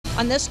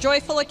On this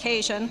joyful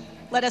occasion,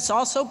 let us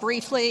also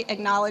briefly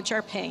acknowledge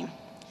our pain.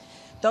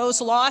 Those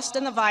lost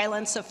in the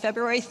violence of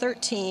February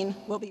 13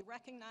 will be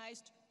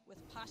recognized with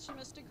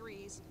posthumous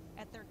degrees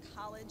at their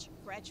college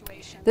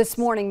graduation. This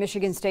morning,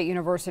 Michigan State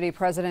University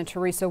President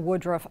Teresa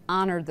Woodruff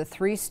honored the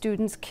 3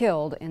 students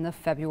killed in the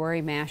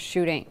February mass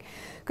shooting.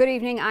 Good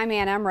evening, I'm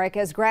Ann Emmerich.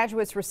 As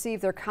graduates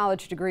receive their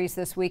college degrees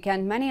this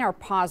weekend, many are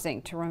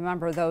pausing to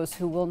remember those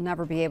who will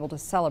never be able to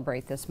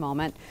celebrate this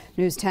moment.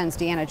 News 10's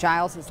Deanna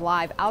Giles is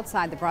live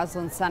outside the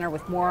Breslin Center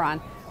with more on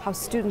how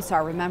students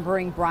are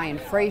remembering Brian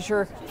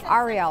Frazier,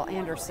 Ariel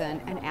Anderson,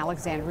 and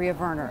Alexandria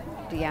Werner.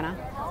 Deanna?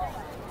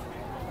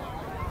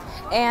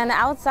 And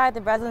outside the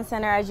Breslin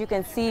Center, as you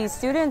can see,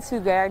 students who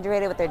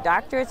graduated with their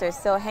doctorates are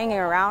still hanging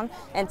around,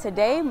 and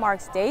today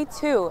marks day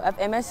 2 of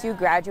MSU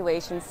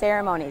graduation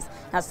ceremonies.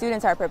 Now,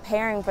 students are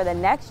preparing for the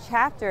next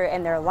chapter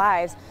in their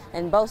lives,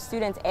 and both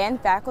students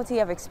and faculty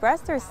have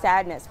expressed their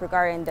sadness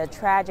regarding the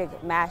tragic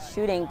mass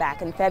shooting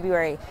back in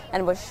February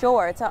and was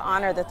sure to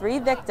honor the 3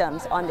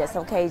 victims on this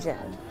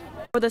occasion.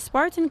 For the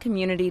Spartan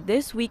community,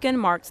 this weekend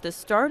marks the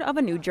start of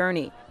a new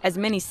journey. As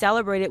many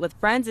celebrate it with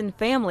friends and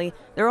family,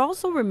 they're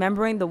also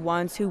remembering the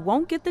ones who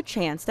won't get the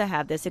chance to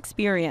have this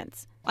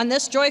experience. On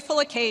this joyful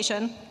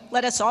occasion,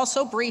 let us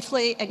also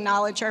briefly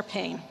acknowledge our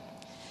pain.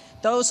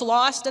 Those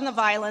lost in the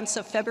violence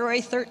of February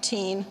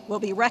 13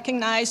 will be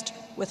recognized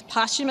with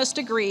posthumous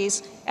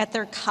degrees at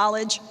their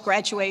college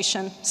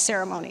graduation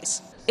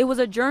ceremonies. It was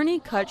a journey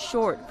cut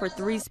short for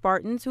 3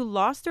 Spartans who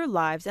lost their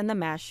lives in the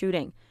mass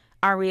shooting: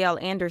 Ariel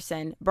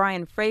Anderson,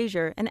 Brian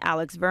Frazier, and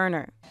Alex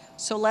Werner.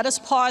 So let us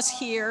pause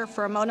here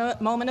for a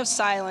moment of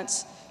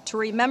silence to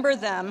remember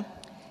them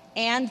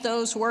and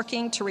those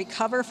working to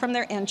recover from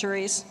their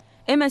injuries.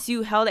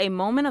 MSU held a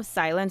moment of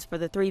silence for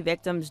the 3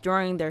 victims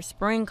during their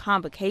spring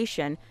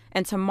convocation,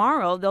 and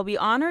tomorrow they'll be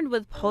honored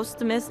with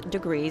posthumous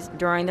degrees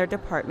during their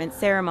department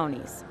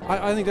ceremonies.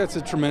 I think that's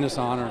a tremendous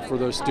honor for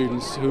those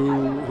students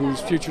whose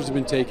futures have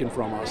been taken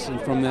from us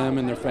and from them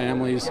and their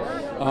families.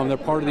 They're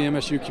part of the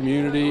MSU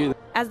community.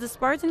 As the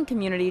Spartan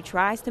community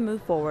tries to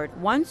move forward,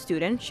 one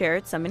student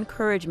shared some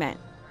encouragement.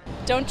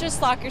 Don't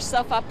just lock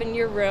yourself up in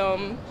your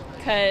room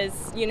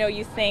because,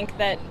 you think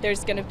that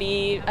there's going to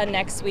be a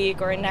next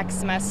week or a next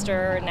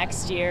semester or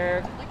next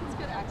year.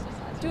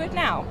 Do it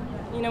now.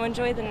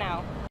 Enjoy the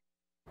now.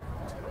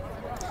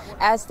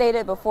 As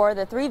stated before,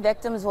 the 3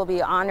 victims will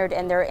be honored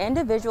in their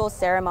individual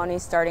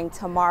ceremonies starting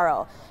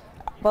tomorrow.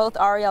 Both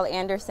Ariel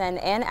Anderson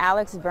and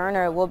Alex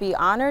Werner will be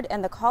honored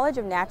in the College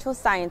of Natural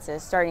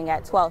Sciences starting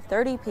at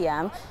 12:30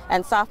 p.m.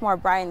 and sophomore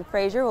Brian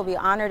Frazier will be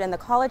honored in the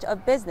College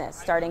of Business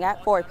starting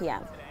at 4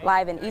 p.m.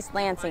 Live in East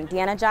Lansing,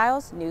 Deanna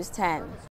Giles, News 10.